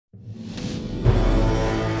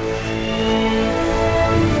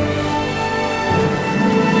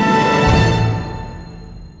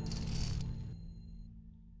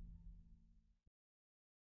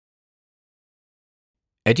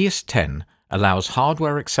EDIUS 10 allows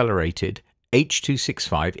hardware-accelerated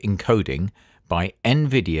H.265 encoding by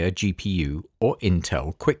NVIDIA GPU or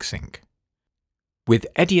Intel QuickSync. With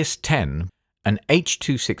EDIUS 10, an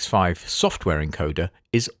H.265 software encoder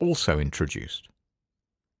is also introduced.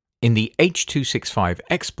 In the H.265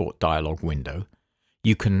 export dialog window,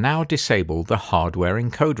 you can now disable the hardware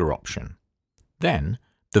encoder option. Then,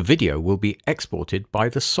 the video will be exported by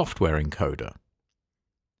the software encoder.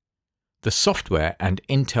 The software and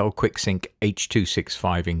Intel QuickSync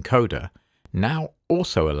H.265 encoder now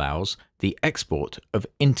also allows the export of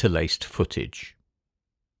interlaced footage.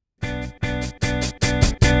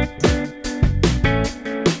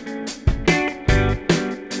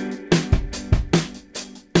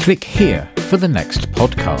 Click here for the next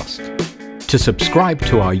podcast. To subscribe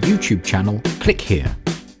to our YouTube channel, click here.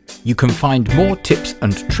 You can find more tips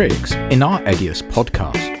and tricks in our EDIUS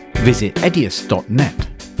podcast. Visit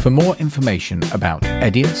EDIUS.NET for more information about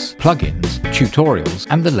EDIUS, plugins, tutorials,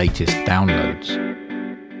 and the latest downloads.